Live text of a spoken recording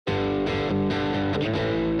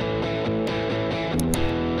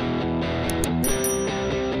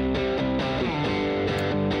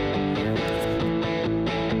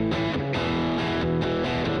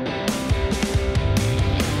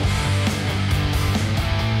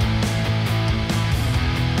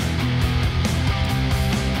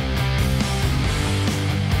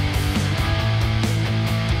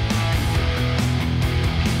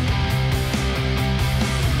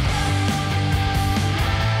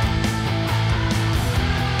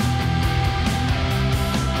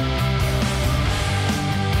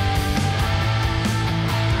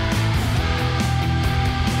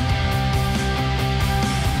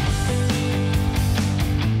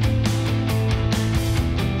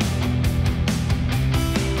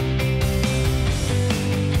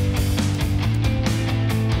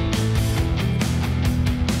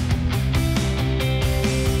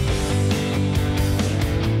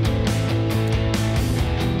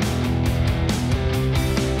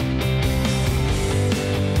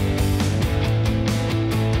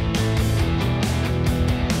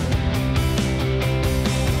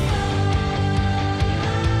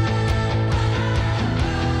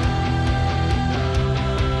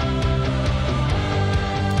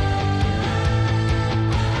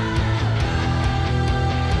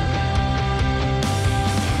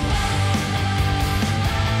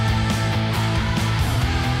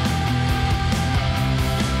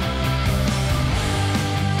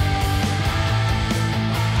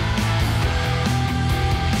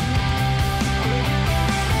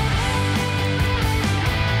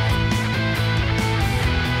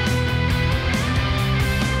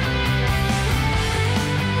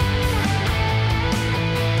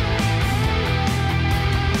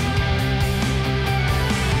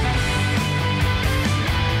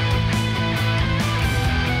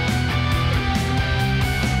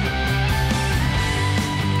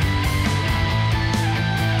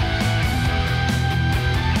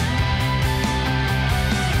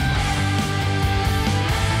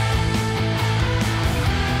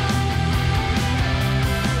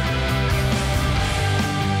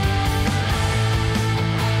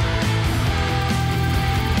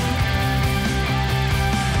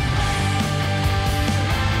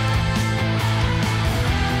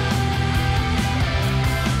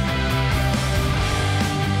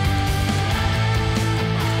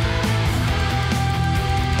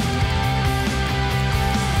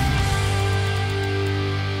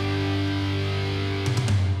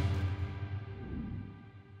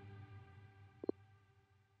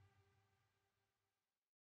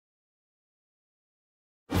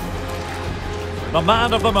the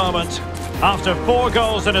man of the moment. After 4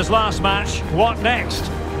 goals in his last match, what next?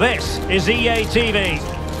 This is EA TV.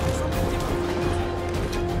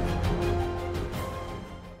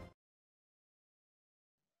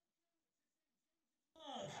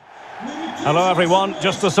 Hello everyone,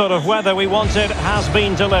 just the sort of weather we wanted has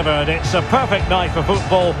been delivered. It's a perfect night for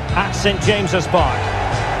football at St James's Park.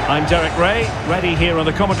 I'm Derek Ray, ready here on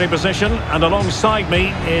the commentary position, and alongside me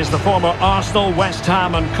is the former Arsenal, West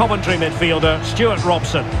Ham and Coventry midfielder Stuart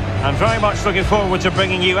Robson. And very much looking forward to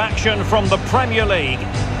bringing you action from the Premier League.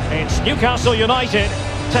 It's Newcastle United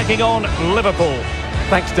taking on Liverpool.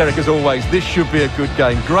 Thanks, Derek, as always. This should be a good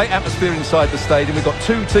game. Great atmosphere inside the stadium. We've got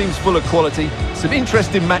 2 teams full of quality, some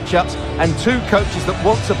interesting matchups, and 2 coaches that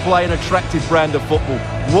want to play an attractive brand of football.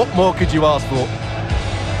 What more could you ask for?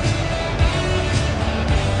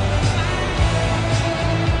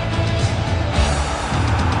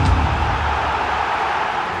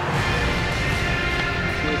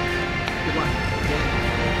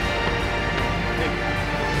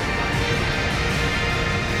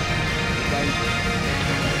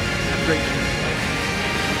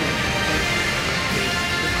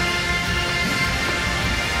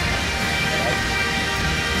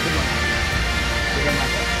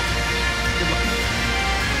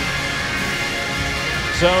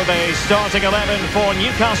 So the starting 11 for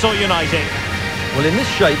Newcastle United. Well, in this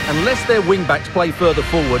shape, unless their wing-backs play further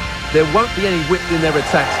forward, there won't be any width in their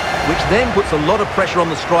attacks, which then puts a lot of pressure on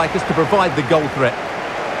the strikers to provide the goal threat.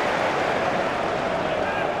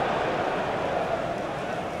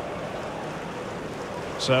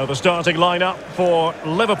 So the starting lineup for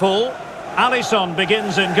Liverpool. Alisson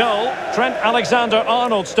begins in goal. Trent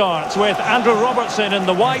Alexander-Arnold starts with Andrew Robertson in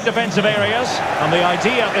the wide defensive areas. And the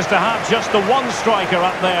idea is to have just the one striker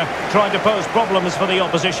up there trying to pose problems for the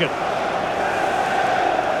opposition.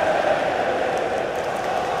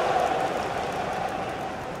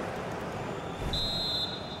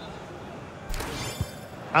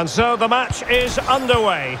 And so the match is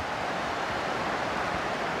underway.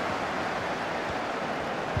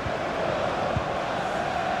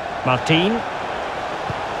 Martin.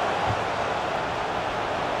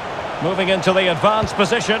 Moving into the advanced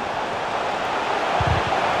position.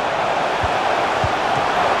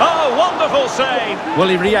 Oh, wonderful save! Well,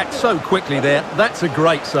 he reacts so quickly there. That's a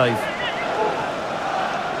great save.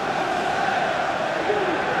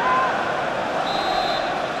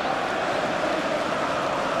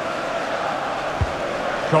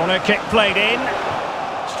 Corner kick played in.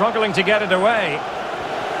 Struggling to get it away.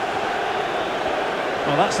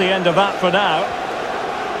 Well, that's the end of that for now.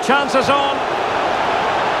 Chances on.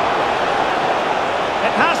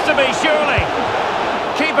 It has to be, surely.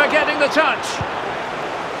 Keeper getting the touch.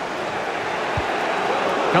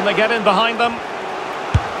 Can they get in behind them?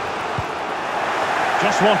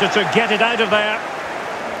 Just wanted to get it out of there.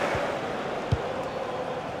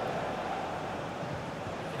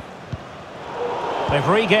 They've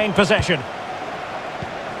regained possession.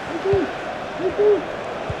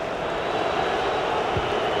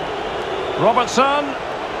 Robertson.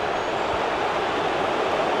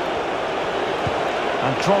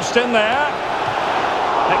 And crossed in there.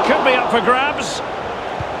 It could be up for grabs.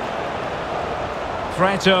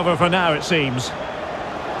 Threat over for now, it seems.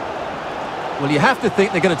 Well, you have to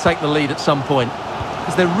think they're going to take the lead at some point,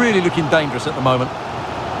 because they're really looking dangerous at the moment.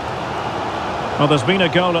 Well, there's been a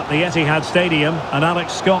goal at the Etihad Stadium, and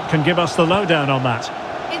Alex Scott can give us the lowdown on that.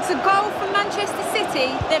 It's a goal for Manchester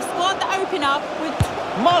City. They've scored the opener with...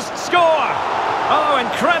 Must score! Oh,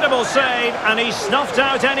 incredible save, and he snuffed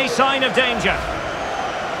out any sign of danger.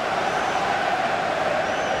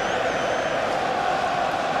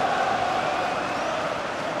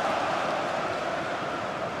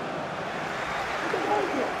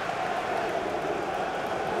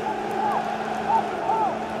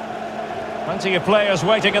 Plenty of players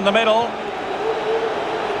waiting in the middle.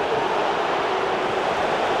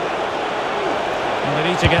 And they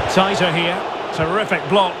need to get tighter here. Terrific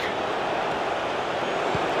block.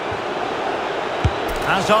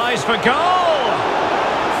 Has eyes for goal!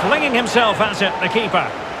 Flinging himself at it, the keeper.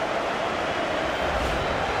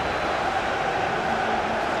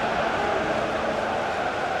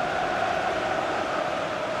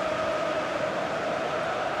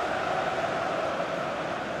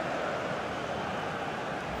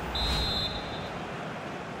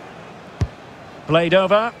 Played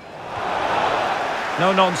over.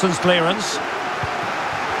 No nonsense clearance.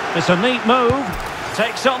 It's a neat move.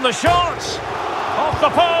 Takes on the shot. Off the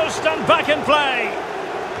post and back in play.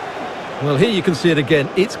 Well, here you can see it again.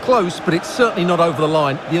 It's close, but it's certainly not over the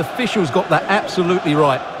line. The officials got that absolutely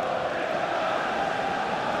right.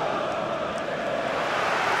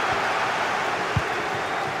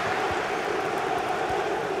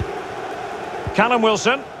 Callum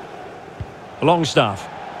Wilson. Longstaff.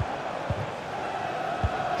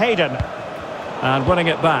 Hayden. And winning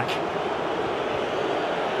it back.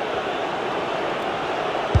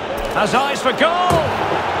 Has eyes for goal.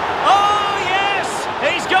 Oh, yes!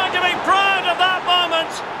 He's going to be proud of that moment.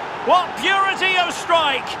 What purity of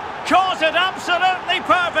strike. Caught it absolutely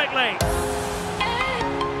perfectly.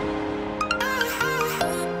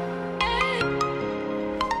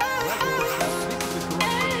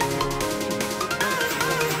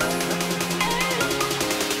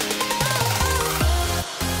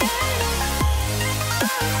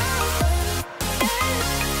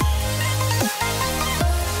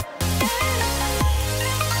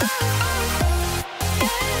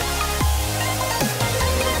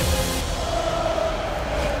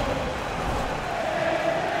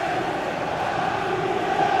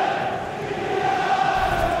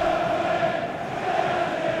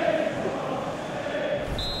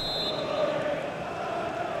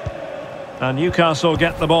 And Newcastle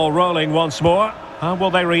get the ball rolling once more. How will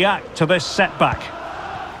they react to this setback?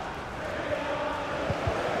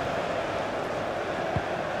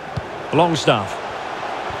 Longstaff.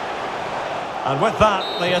 And with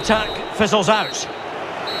that, the attack fizzles out.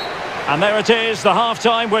 And there it is, the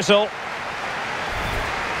half-time whistle.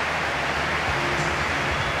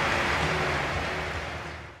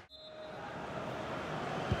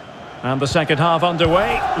 And the second half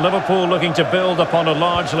underway. Liverpool looking to build upon a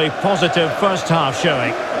largely positive first half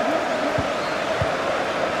showing.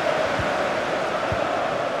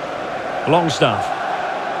 Longstaff.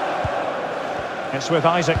 It's with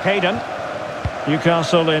Isaac Hayden.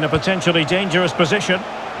 Newcastle in a potentially dangerous position.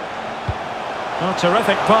 Oh,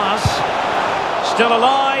 terrific pass. Still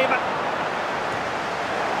alive.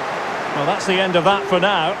 Well, that's the end of that for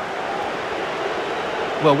now.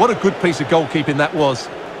 Well, what a good piece of goalkeeping that was.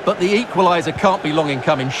 But the equaliser can't be long in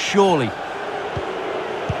coming, surely.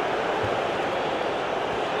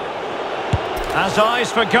 Has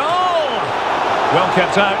eyes for goal. Well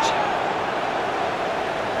kept out.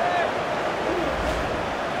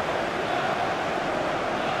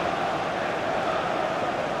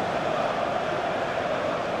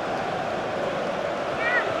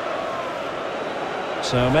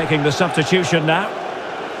 So making the substitution now.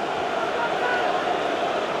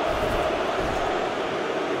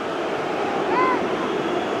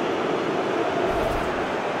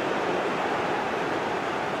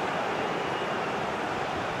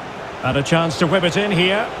 And a chance to whip it in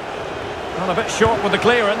here. Well, a bit short with the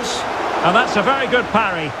clearance. And that's a very good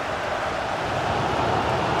parry.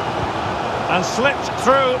 And slipped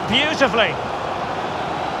through beautifully.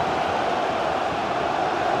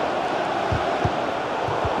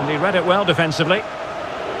 And he read it well defensively.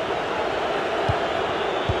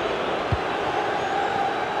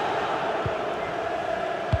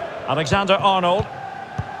 Alexander-Arnold.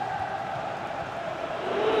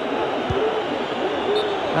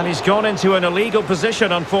 And he's gone into an illegal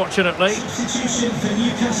position, unfortunately.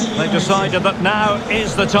 They've decided that now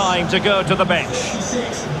is the time to go to the bench.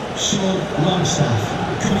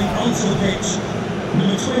 Longstaff coming onto the pitch.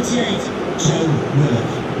 Number 28, Joe Willock.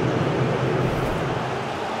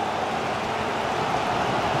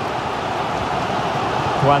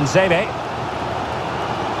 Juanzebe.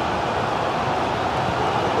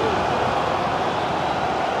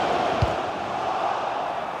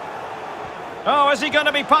 Oh, is he going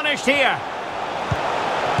to be punished here?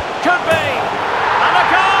 Could be. And a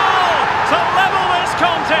goal to level this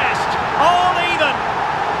contest. All even.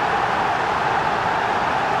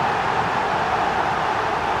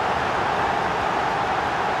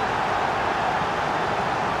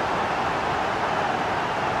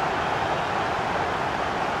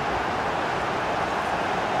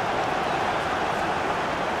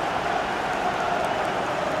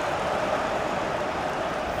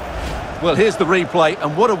 Well, here's the replay,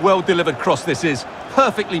 and what a well-delivered cross this is.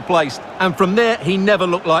 Perfectly placed, and from there, he never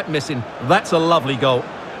looked like missing. That's a lovely goal.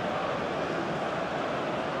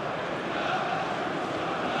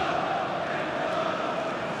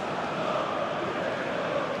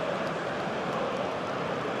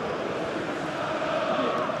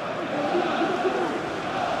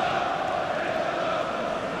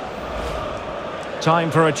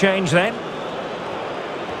 Time for a change then.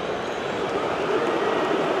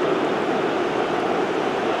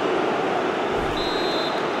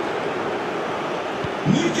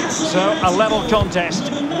 So, a level contest,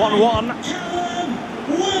 1-1.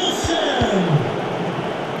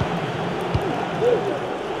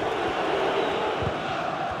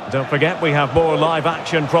 Don't forget, we have more live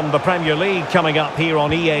action from the Premier League coming up here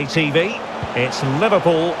on EA TV. It's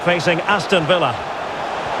Liverpool facing Aston Villa.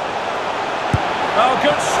 Oh,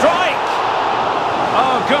 good strike!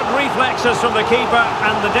 good reflexes from the keeper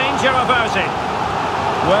and the danger averted.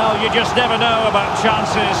 Well, you just never know about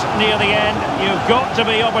chances near the end. You've got to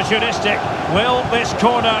be opportunistic. Will this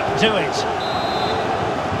corner do it?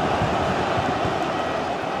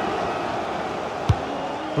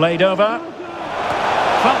 Played over.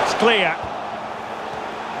 Cuts clear.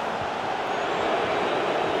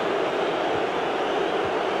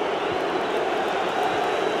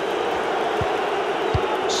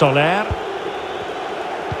 Soler.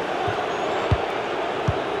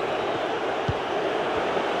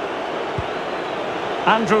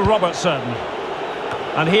 Andrew Robertson.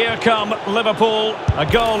 And here come Liverpool. A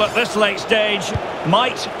goal at this late stage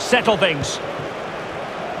might settle things.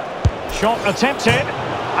 Shot attempted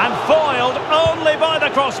and foiled only by the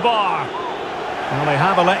crossbar. Well, they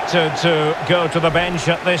have elected to go to the bench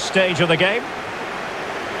at this stage of the game.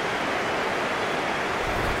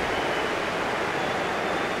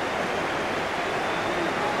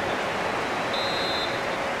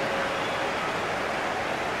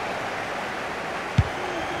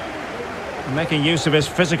 Making use of his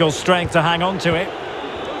physical strength to hang on to it.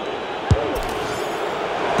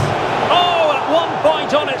 Oh, at one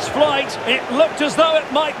point on its flight, it looked as though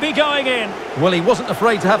it might be going in. Well, he wasn't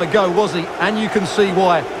afraid to have a go, was he? And you can see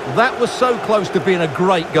why. That was so close to being a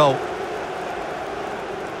great goal.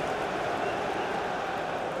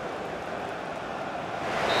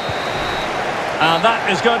 And that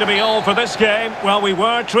is going to be all for this game. Well, we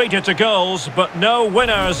were treated to goals, but no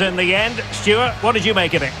winners in the end. Stuart, what did you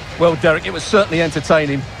make of it? Well, Derek, it was certainly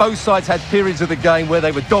entertaining. Both sides had periods of the game where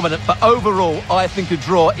they were dominant, but overall, I think a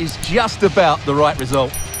draw is just about the right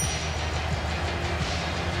result.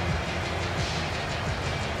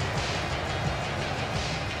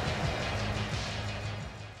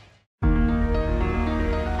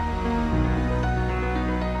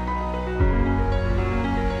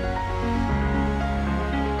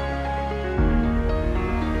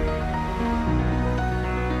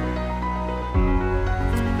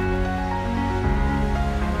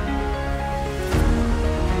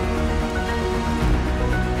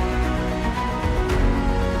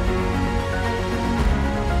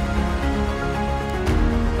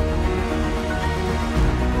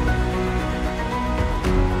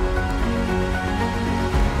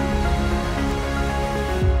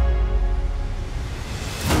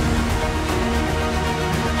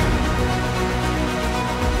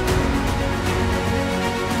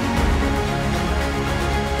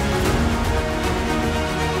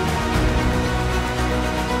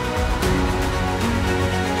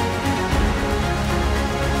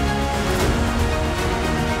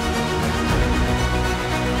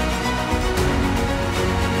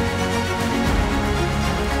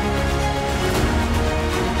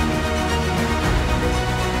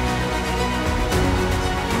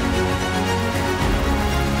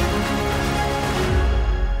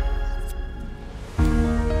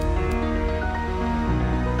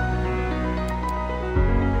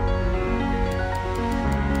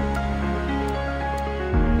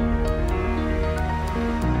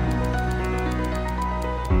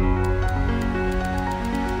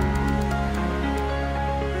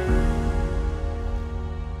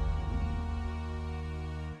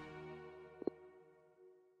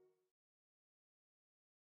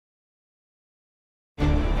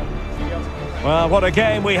 Well, what a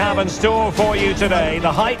game we have in store for you today.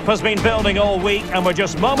 The hype has been building all week and we're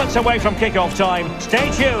just moments away from kick-off time.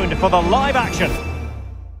 Stay tuned for the live action.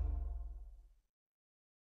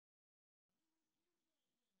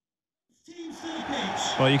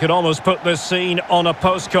 Well, you could almost put this scene on a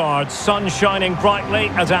postcard. Sun shining brightly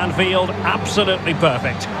at Anfield. Absolutely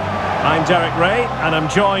perfect. I'm Derek Ray and I'm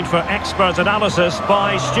joined for expert analysis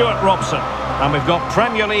by Stuart Robson. And we've got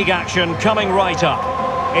Premier League action coming right up.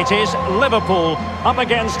 It is Liverpool up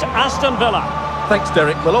against Aston Villa. Thanks,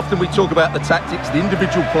 Derek. Well, often we talk about the tactics, the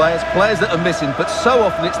individual players that are missing, but so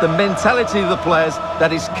often it's the mentality of the players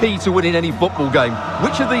that is key to winning any football game.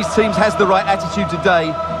 Which of these teams has the right attitude today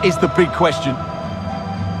is the big question.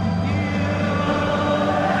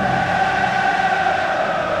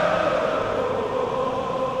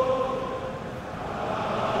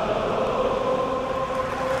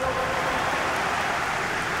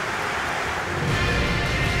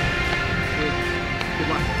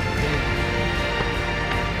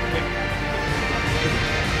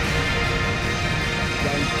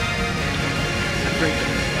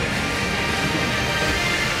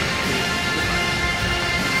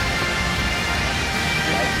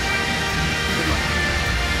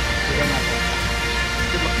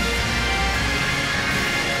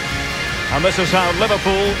 And this is how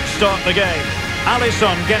Liverpool start the game.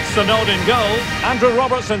 Alisson gets the nod in goal. Andrew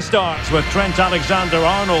Robertson starts with Trent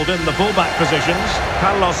Alexander-Arnold in the fullback positions.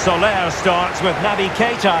 Carlos Soler starts with Naby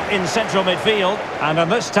Keita in central midfield. And in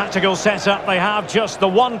this tactical setup, they have just the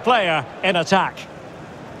one player in attack.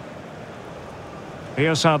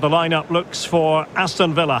 Here's how the lineup looks for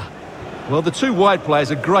Aston Villa. Well, the two wide players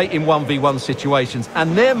are great in 1v1 situations,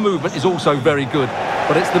 and their movement is also very good.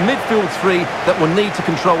 But it's the midfield three that will need to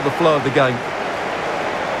control the flow of the game.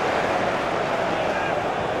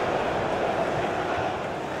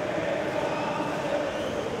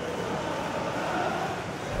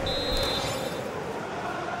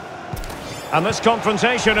 And this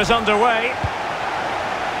confrontation is underway.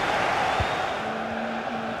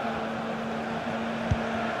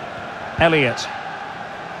 Elliott.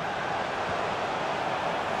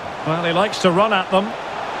 Well, he likes to run at them.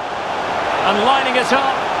 And lining it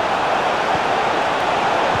up.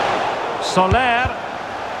 Soler.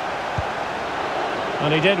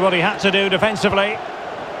 And he did what he had to do defensively.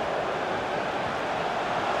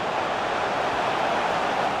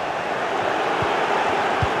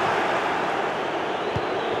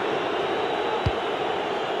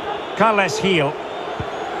 Carles Heel.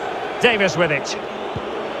 Davis with it.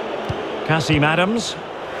 Cassim Adams.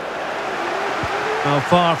 Oh,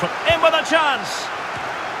 far from... In with a chance!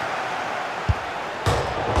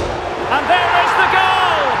 And there is the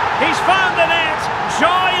goal! He's found the net!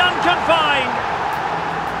 Joy unconfined!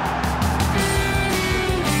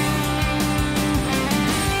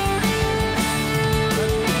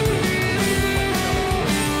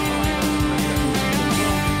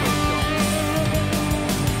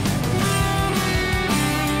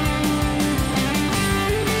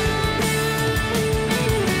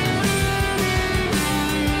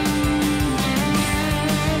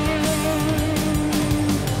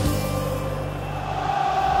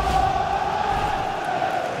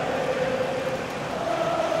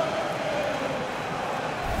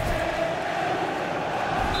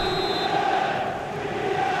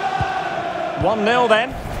 One 0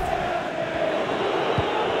 then.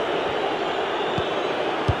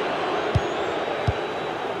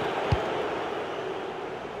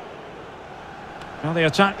 Well, the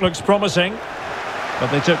attack looks promising,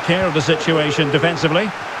 but they took care of the situation defensively.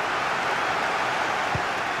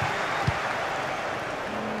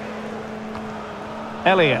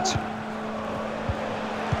 Elliott.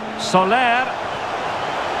 Soler.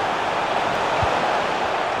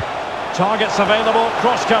 Targets available,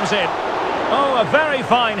 cross comes in. Oh, a very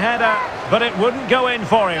fine header, but it wouldn't go in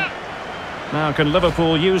for him. Now can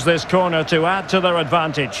Liverpool use this corner to add to their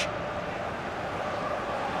advantage?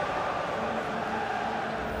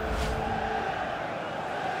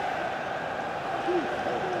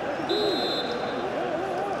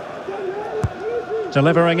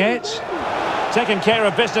 Delivering it. Taking care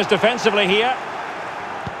of business defensively here.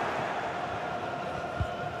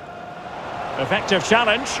 Effective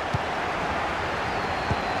challenge.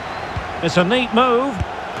 It's a neat move.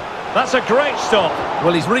 That's a great stop.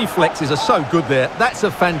 Well, his reflexes are so good there. That's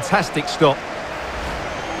a fantastic stop.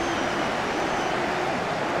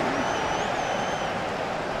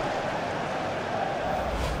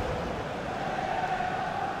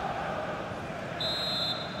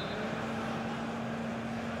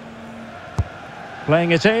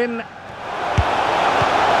 Playing it in.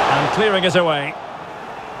 And clearing it away.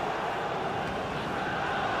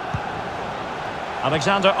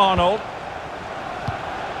 Alexander-Arnold.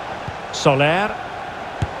 Soler.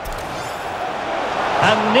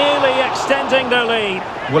 And nearly extending their lead.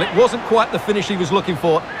 Well, it wasn't quite the finish he was looking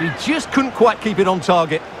for. He just couldn't quite keep it on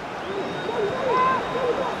target.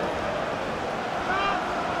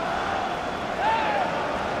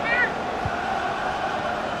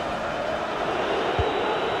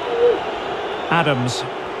 Adams.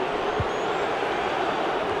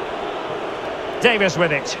 Davis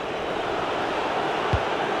with it.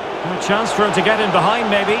 A chance for him to get in behind,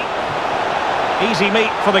 maybe. Easy meat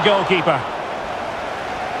for the goalkeeper.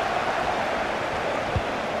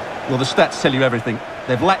 Well, the stats tell you everything.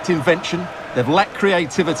 They've lacked invention, they've lacked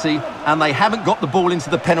creativity, and they haven't got the ball into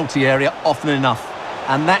the penalty area often enough.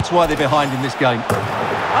 And that's why they're behind in this game.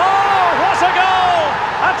 Oh, what a goal!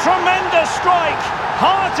 A tremendous strike!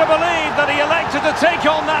 Hard to believe that he elected to take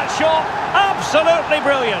on that shot. Absolutely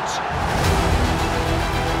brilliant.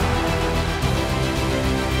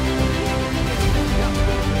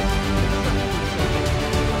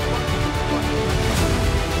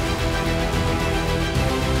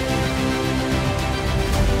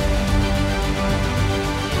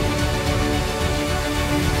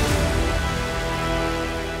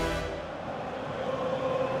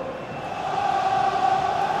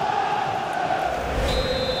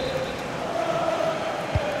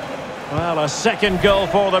 Well, a second goal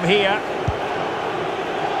for them here.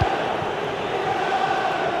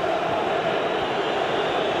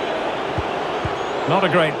 Not a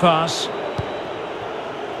great pass.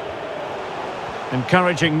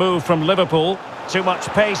 Encouraging move from Liverpool. Too much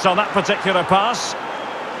pace on that particular pass.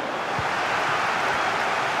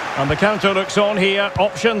 And the counter looks on here.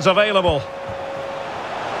 Options available.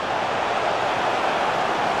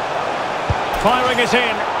 Firing it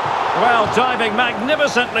in. Well, diving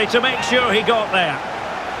magnificently to make sure he got there.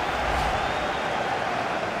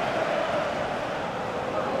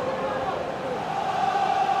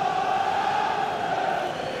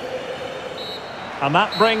 And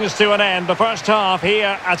that brings to an end the first half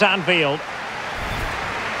here at Anfield.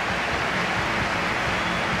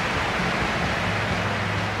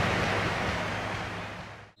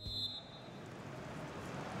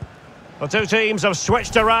 The two teams have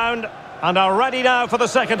switched around and are ready now for the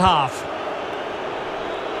second half.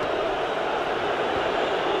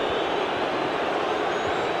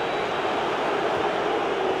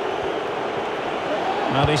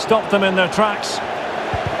 And he stopped them in their tracks.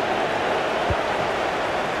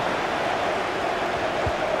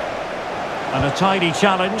 And a tidy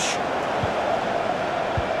challenge.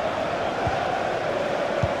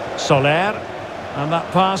 Soler. And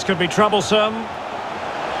that pass could be troublesome.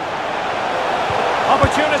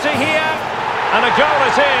 Opportunity here. And a goal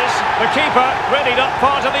it is. The keeper really not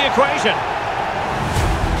part of the equation.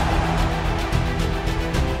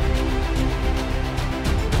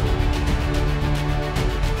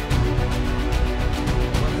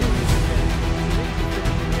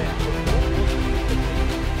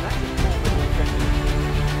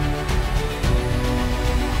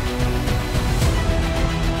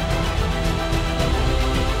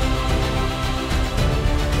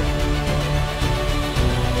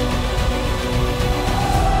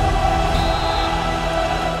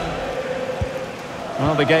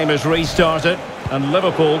 Well, the game is restarted, and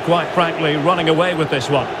Liverpool, quite frankly, running away with this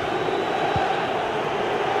one.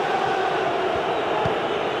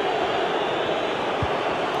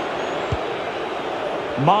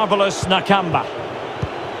 Marvellous Nakamba.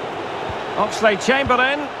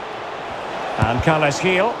 Oxlade-Chamberlain. And Calais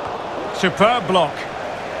Heel. Superb block.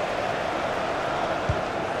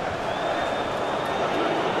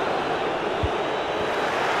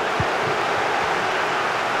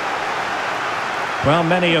 Well,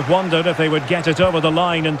 many have wondered if they would get it over the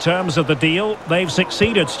line in terms of the deal. They've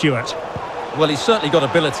succeeded, Stuart. Well, he's certainly got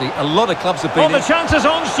ability. A lot of clubs have been... Oh, the chance is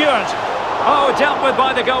on, Stuart. Oh, dealt with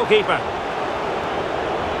by the goalkeeper.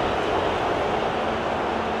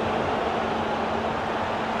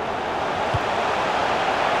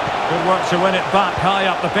 Good work to win it back high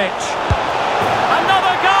up the pitch.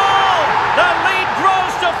 Another goal! The lead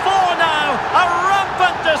grows to 4 now. A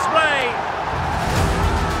rampant display.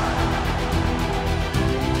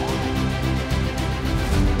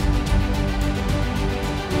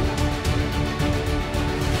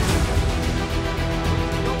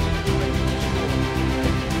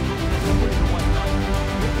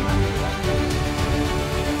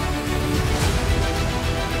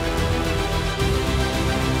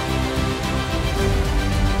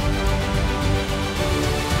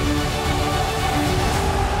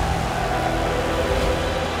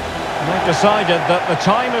 They've decided that the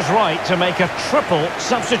time is right to make a triple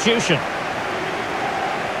substitution.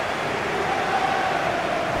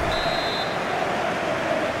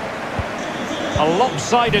 A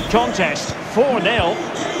lopsided contest, 4-0.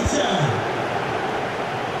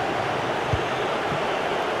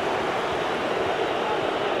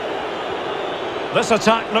 This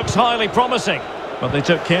attack looks highly promising, but they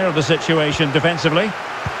took care of the situation defensively.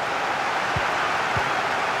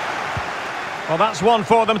 Well, that's one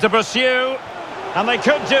for them to pursue, and they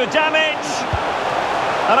could do damage.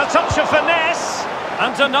 And a touch of finesse,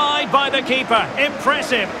 and denied by the keeper.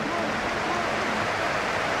 Impressive.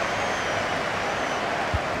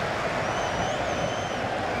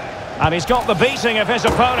 And he's got the beating of his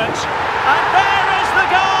opponent. And there is the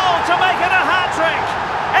goal to make it a hat-trick.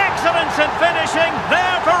 Excellence in finishing,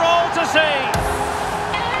 there for all to see.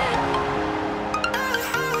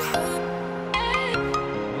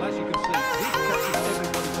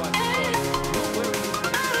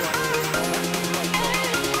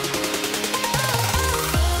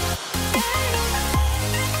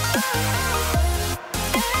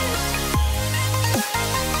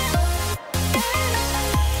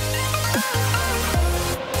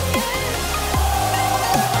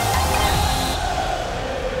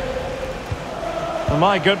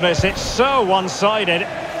 My goodness, it's so one-sided.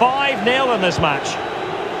 5-0 in this match.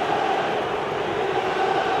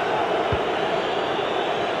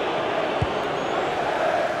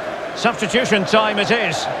 Substitution time it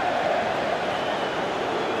is.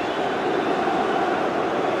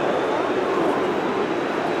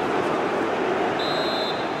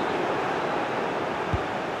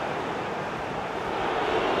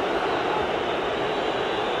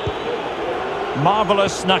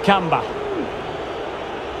 Marvellous Nakamba.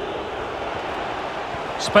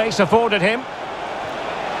 Space afforded him.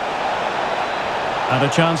 And a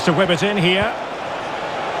chance to whip it in here.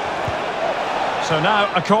 So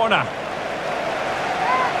now a corner.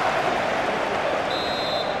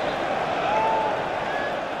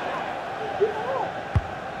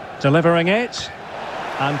 Delivering it.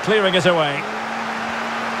 And clearing it away.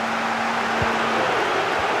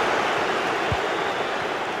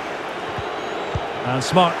 And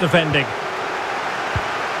smart defending.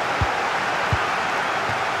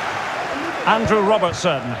 Andrew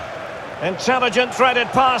Robertson. Intelligent threaded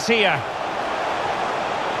pass here.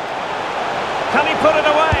 Can he put it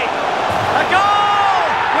away? A goal!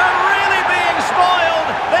 We're really being spoiled.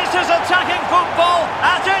 This is attacking football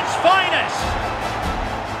at its finest.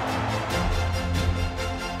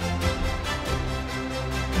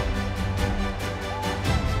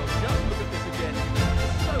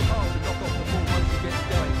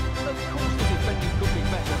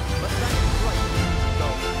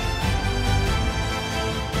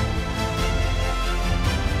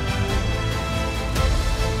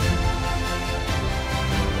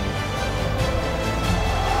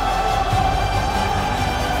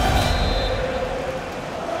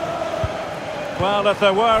 Well, if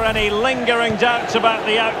there were any lingering doubts about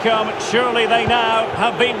the outcome, surely they now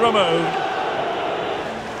have been removed.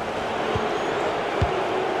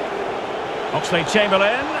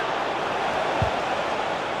 Oxlade-Chamberlain.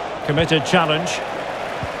 Committed challenge.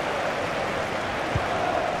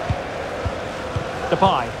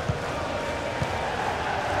 Depay.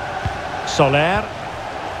 Soler.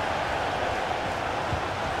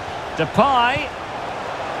 Depay.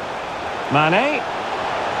 Mane.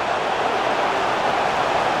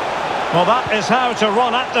 Well, that is how to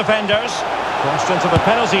run at defenders. Crossed into the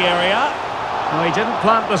penalty area. Well, he didn't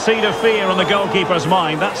plant the seed of fear on the goalkeeper's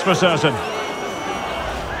mind, that's for certain.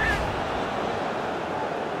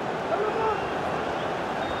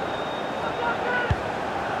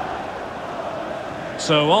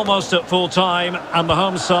 So almost at full time, and the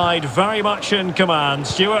home side very much in command.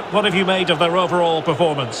 Stuart, what have you made of their overall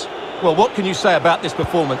performance? Well, what can you say about this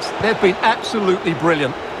performance? They've been absolutely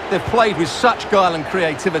brilliant. They've played with such guile and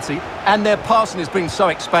creativity, and their passing has been so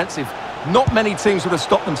expansive. Not many teams would have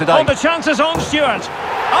stopped them today. Oh, the chance is on, Stuart.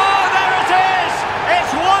 Oh, there it is!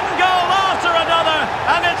 It's one goal after another,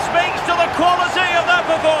 and it speaks to the quality of their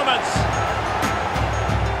performance.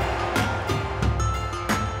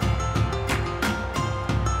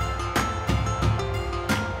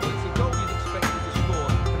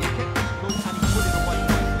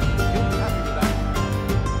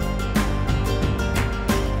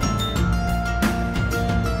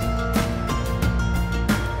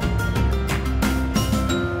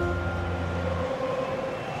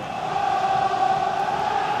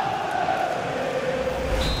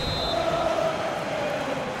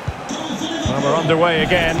 Well, we're underway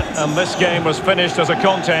again, and this game was finished as a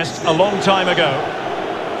contest a long time ago.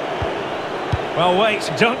 Well,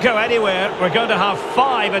 wait, don't go anywhere. We're going to have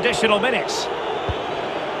 5 additional minutes.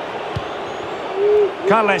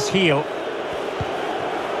 Carles Heel.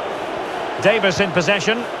 Davis in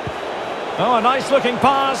possession. Oh, a nice-looking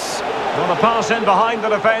pass. Want to pass in behind the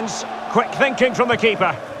defence. Quick thinking from the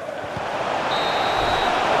keeper.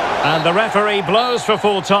 And the referee blows for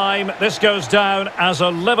full time. This goes down as a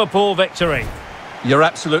Liverpool victory. You're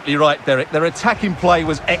absolutely right, Derek. Their attacking play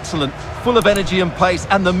was excellent, full of energy and pace,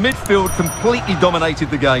 and the midfield completely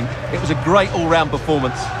dominated the game. It was a great all-round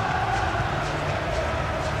performance.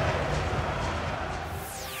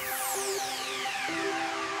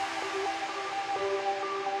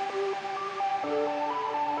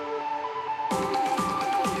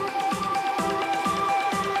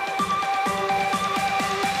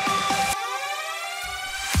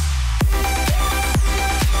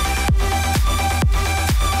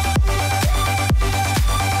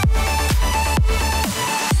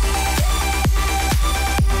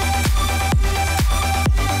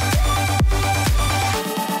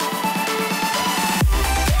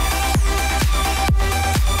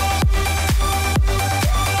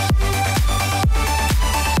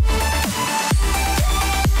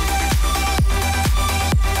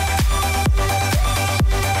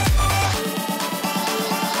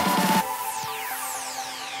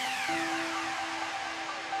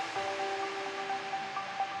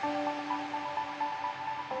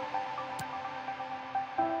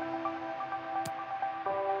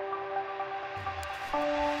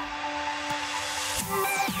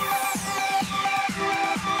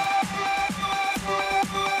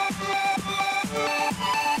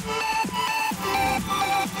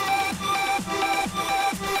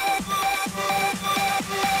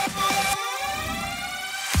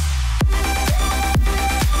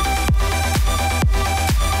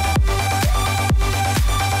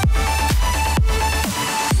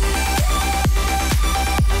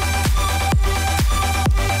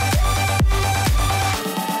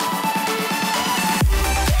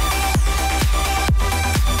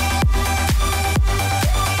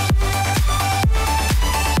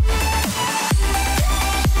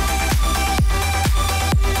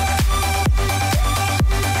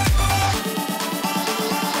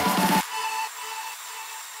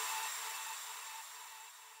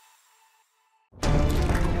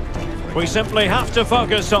 We simply have to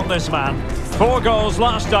focus on this man. 4 goals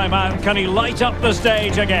last time out. Can he light up the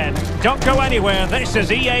stage again? Don't go anywhere. This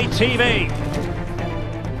is EA TV.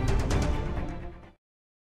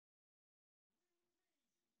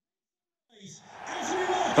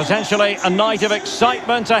 Potentially a night of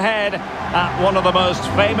excitement ahead at one of the most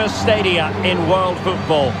famous stadia in world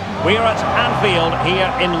football. We're at Anfield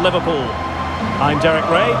here in Liverpool. I'm Derek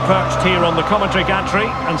Ray, perched here on the commentary gantry,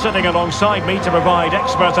 and sitting alongside me to provide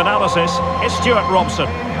expert analysis is Stuart Robson.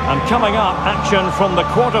 And coming up, action from the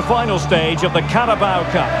quarter-final stage of the Carabao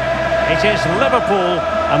Cup. It is Liverpool,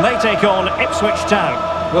 and they take on Ipswich Town.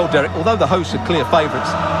 Well, Derek, although the hosts are clear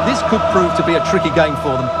favourites, this could prove to be a tricky game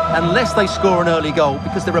for them, unless they score an early goal,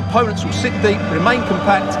 because their opponents will sit deep, remain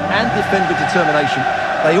compact and defend with determination.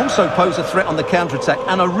 They also pose a threat on the counter-attack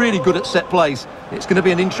and are really good at set plays. It's going to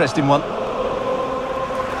be an interesting one.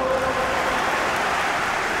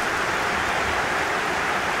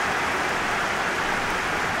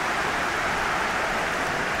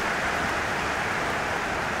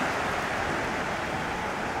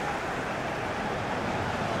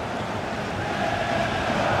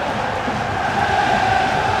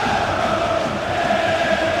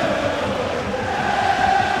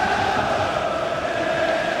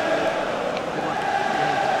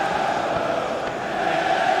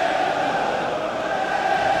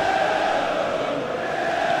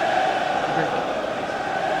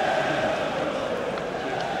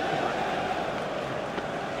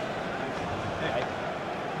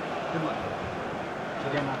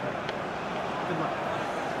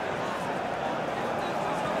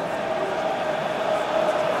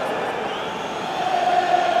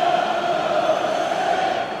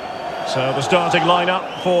 So the starting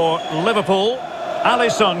lineup for Liverpool.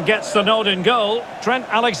 Alisson gets the nod in goal. Trent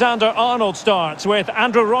Alexander-Arnold starts with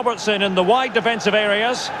Andrew Robertson in the wide defensive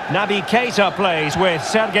areas. Naby Keita plays with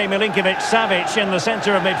Sergej Milinkovic-Savic in the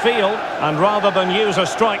centre of midfield. And rather than use a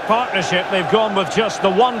strike partnership, they've gone with just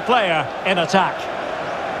the one player in attack.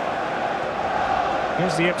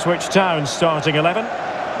 Here's the Ipswich Town starting 11.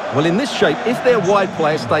 Well, in this shape, if their wide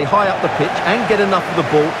players stay high up the pitch and get enough of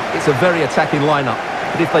the ball, it's a very attacking lineup.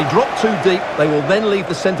 But if they drop too deep, they will then leave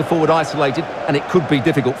the centre-forward isolated, and it could be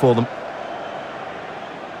difficult for them.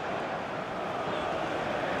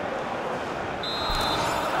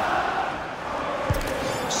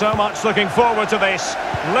 So much looking forward to this.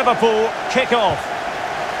 Liverpool kick off.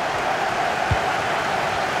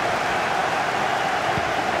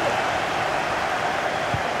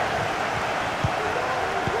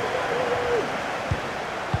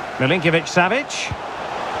 Milinkovic-Savic.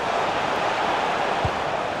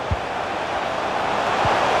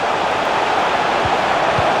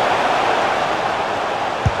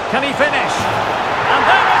 Can he finish? And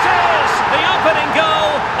there it is! The opening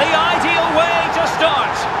goal, the ideal way to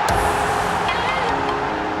start.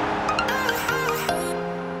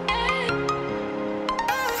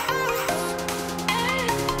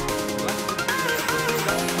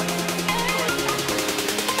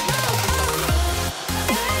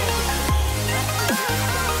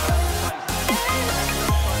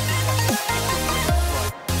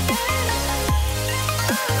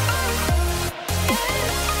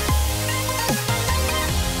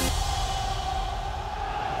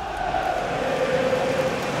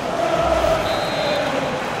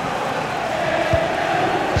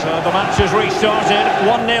 So the match has restarted,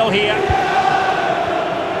 1-0 here.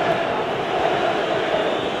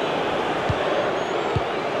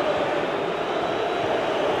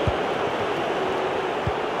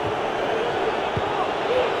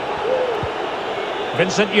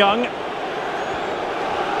 Vincent Young.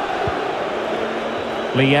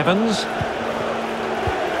 Lee Evans.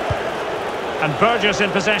 And Burgess in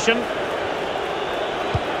possession.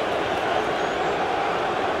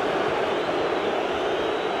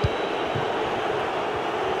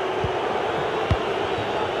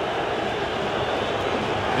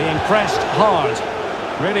 Being pressed hard.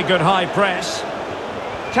 Really good high press.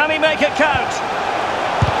 Can he make it count?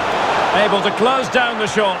 Able to close down the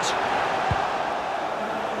shot.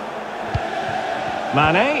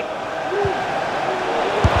 Mane.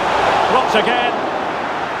 Blocks again.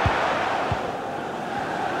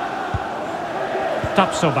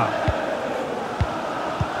 Tapsoba.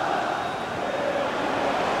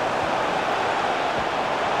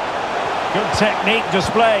 Good technique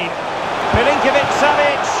displayed.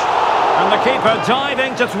 Milinkovic-Savic, and the keeper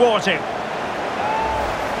diving to thwart him.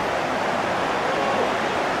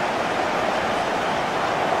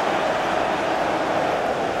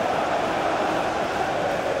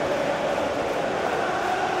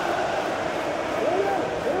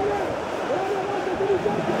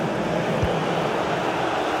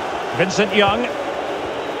 Vincent Young.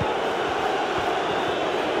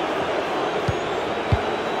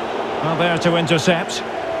 Well, there to intercept.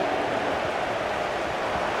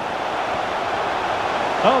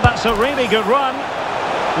 Oh, that's a really good run.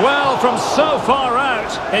 Well, from so far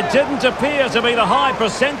out, it didn't appear to be the high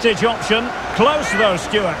percentage option. Close though,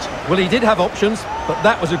 Stuart. Well, he did have options, but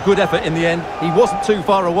that was a good effort in the end. He wasn't too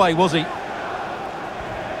far away, was he?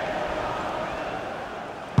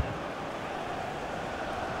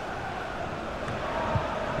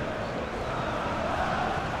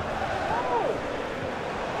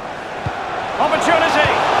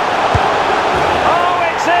 Opportunity. Oh,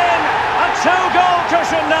 it's in. A two-goal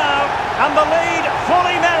cushion now, and the lead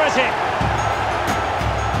fully merited.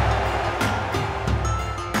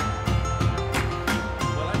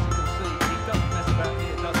 Well, as you can see, he doesn't mess about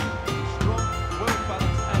here, does he? He's strong,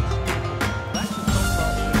 well-balanced and skillful. That's the top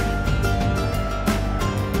class.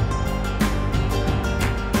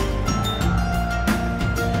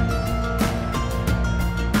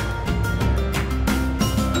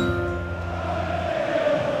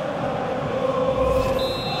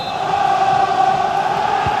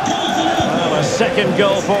 Well, a second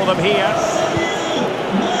goal for them here.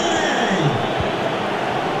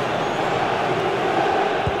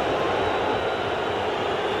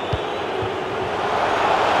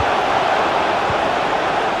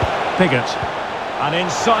 Piggott. An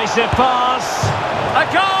incisive pass. A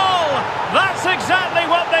goal! That's exactly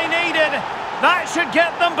what they needed. That should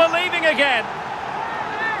get them believing again.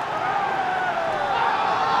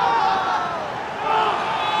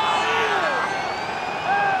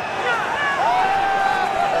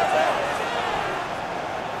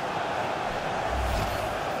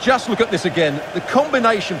 Just look at this again. The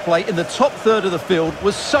combination play in the top third of the field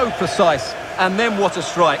was so precise. And then what a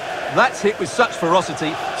strike. That's hit with such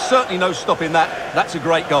ferocity. Certainly no stopping that. That's a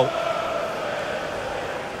great goal.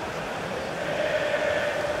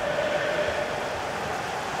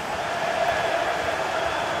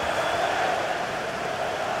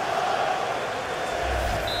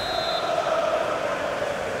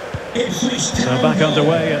 Ipswich So Town. back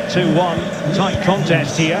underway at 2-1. Tight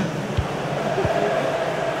contest here.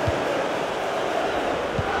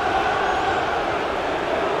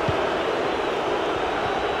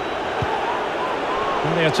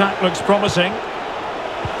 And the attack looks promising.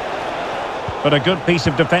 But a good piece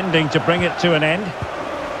of defending to bring it to an end.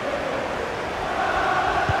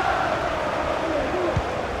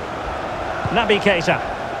 Naby Keita.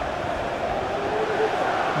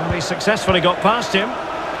 Well, he successfully got past him.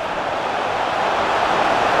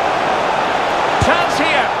 Chance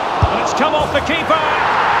here. And it's come off the keeper.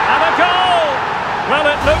 And a goal! Well,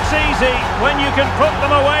 it looks easy when you can put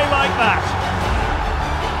them away like that.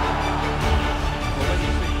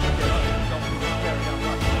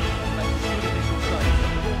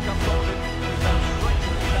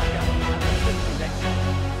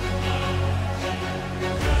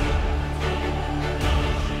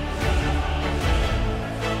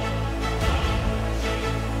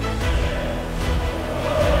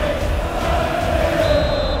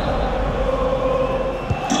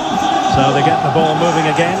 So they get the ball moving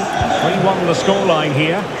again. 3-1 the scoreline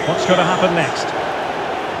here. What's going to happen next?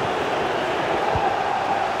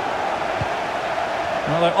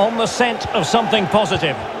 Well, they're on the scent of something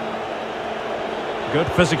positive. Good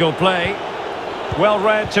physical play. Well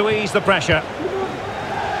read to ease the pressure.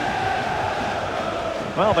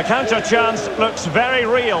 Well, the counter chance looks very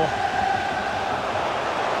real.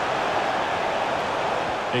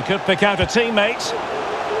 He could pick out a teammate.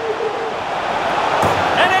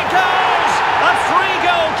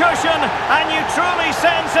 Cushion, and you truly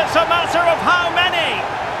sense it's a matter of how many.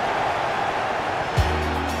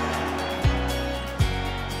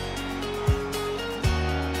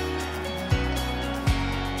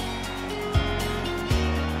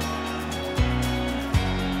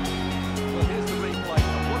 Well, here's the replay,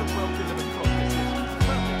 and what a well-delivered cross this is.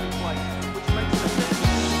 Perfectly placed, which makes it a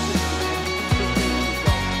sensible decision.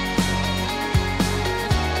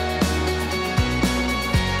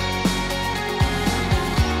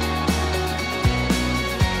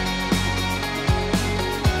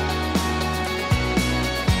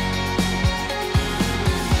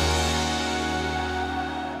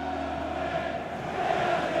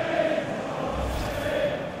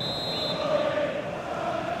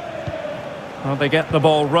 Well, they get the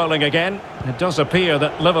ball rolling again. It does appear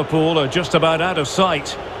that Liverpool are just about out of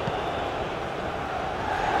sight.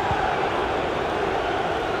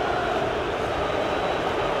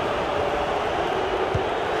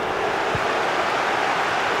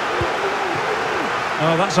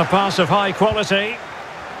 Oh, that's a pass of high quality.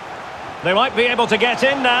 They might be able to get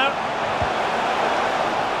in now.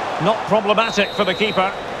 Not problematic for the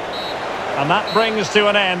keeper. And that brings to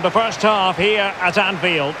an end the first half here at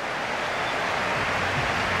Anfield.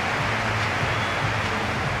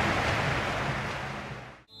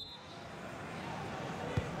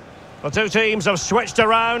 The two teams have switched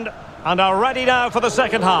around and are ready now for the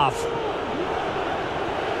second half.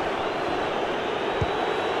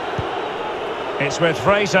 It's with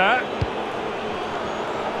Fraser.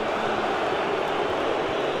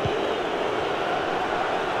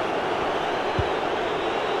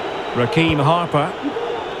 Raheem Harper.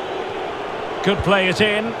 Could play it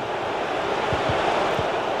in.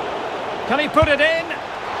 Can he put it in?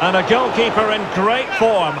 And a goalkeeper in great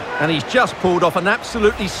form. And he's just pulled off an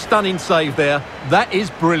absolutely stunning save there. That is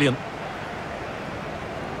brilliant.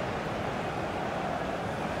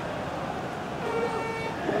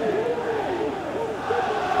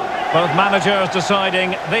 Both managers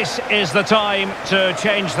deciding this is the time to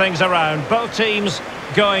change things around. Both teams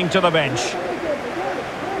going to the bench.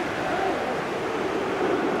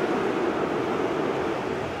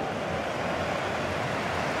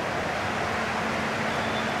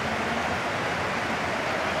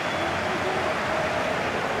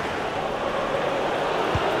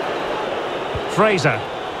 Fraser.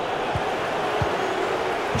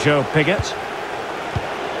 Joe Pigott.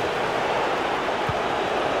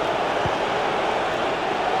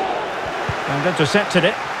 And intercepted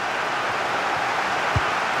it.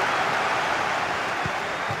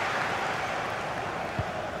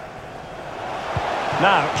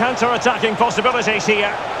 Now, counter-attacking possibilities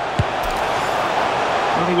here.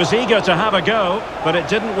 Well, he was eager to have a go, but it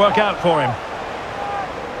didn't work out for him.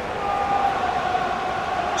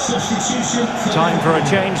 Substitution. Time for a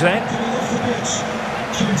change then. Coming off the pitch,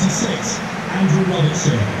 26, Andrew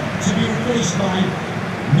Robertson. To be replaced by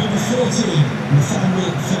number 14,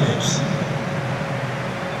 Nathaniel Phillips.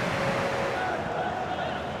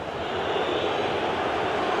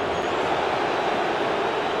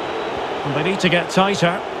 And they need to get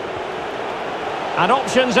tighter. And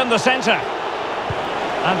options in the centre.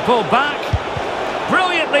 And pull back.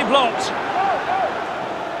 Brilliantly blocked.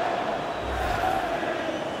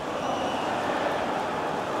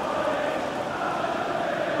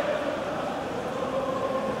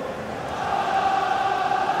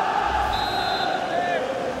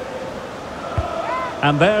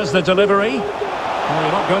 And there's the delivery. Well,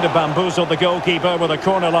 you're not going to bamboozle the goalkeeper with a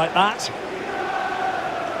corner like that.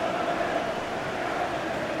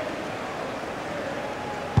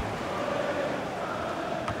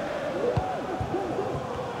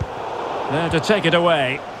 There to take it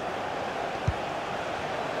away.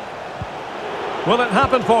 Will it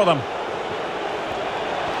happen for them?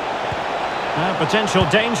 Potential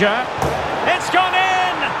danger. It's gone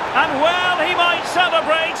in! And well, he might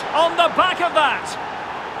celebrate on the back of that.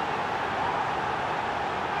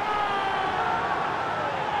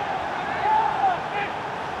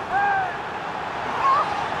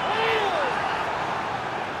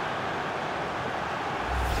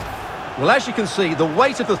 Well, as you can see, the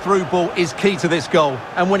weight of the through ball is key to this goal.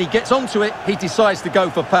 And when he gets onto it, he decides to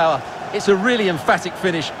go for power. It's a really emphatic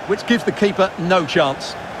finish, which gives the keeper no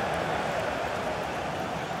chance.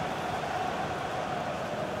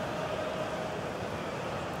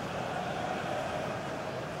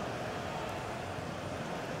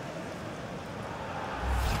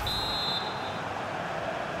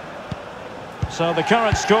 So the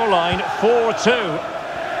current scoreline, 4-2.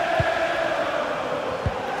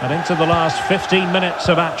 And into the last 15 minutes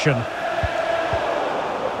of action.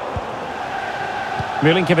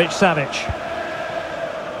 Milinkovic-Savic.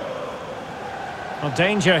 Well,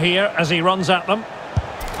 danger here as he runs at them.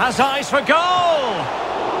 Has eyes for goal!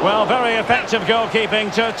 Well, very effective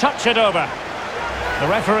goalkeeping to touch it over. The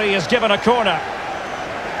referee has given a corner.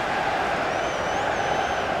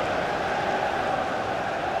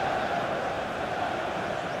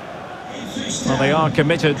 Well, they are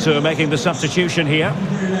committed to making the substitution here.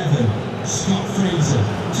 Number 11, Scott Fraser.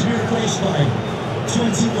 To be replaced by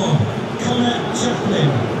 21, Connor Chaplin.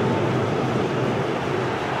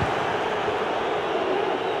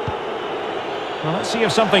 Well, let's see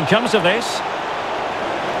if something comes of this.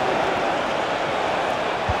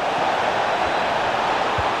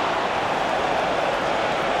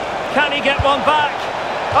 Can he get one back?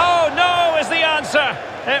 Oh, no is the answer.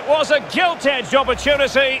 It was a gilt-edged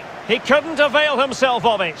opportunity. He couldn't avail himself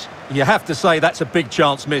of it. You have to say that's a big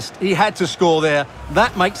chance missed. He had to score there.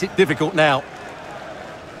 That makes it difficult now.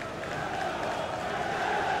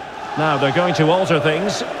 Now they're going to alter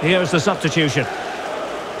things. Here's the substitution.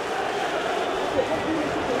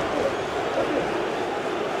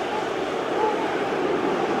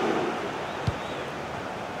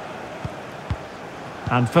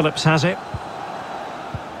 And Phillips has it.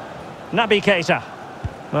 Naby Keita.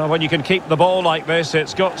 Well, when you can keep the ball like this,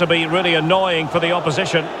 it's got to be really annoying for the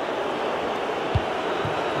opposition.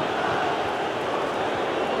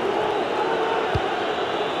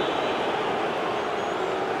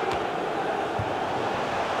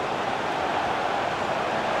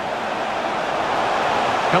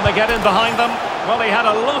 Can they get in behind them? Well, he had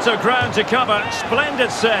a lot of ground to cover.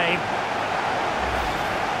 Splendid save.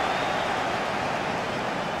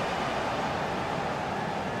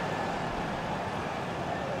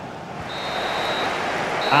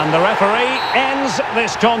 And the referee ends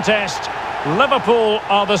this contest. Liverpool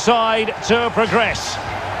are the side to progress.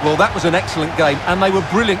 Well, that was an excellent game, and they were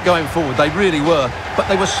brilliant going forward. They really were. But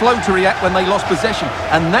they were slow to react when they lost possession,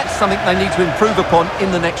 and that's something they need to improve upon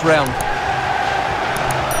in the next round.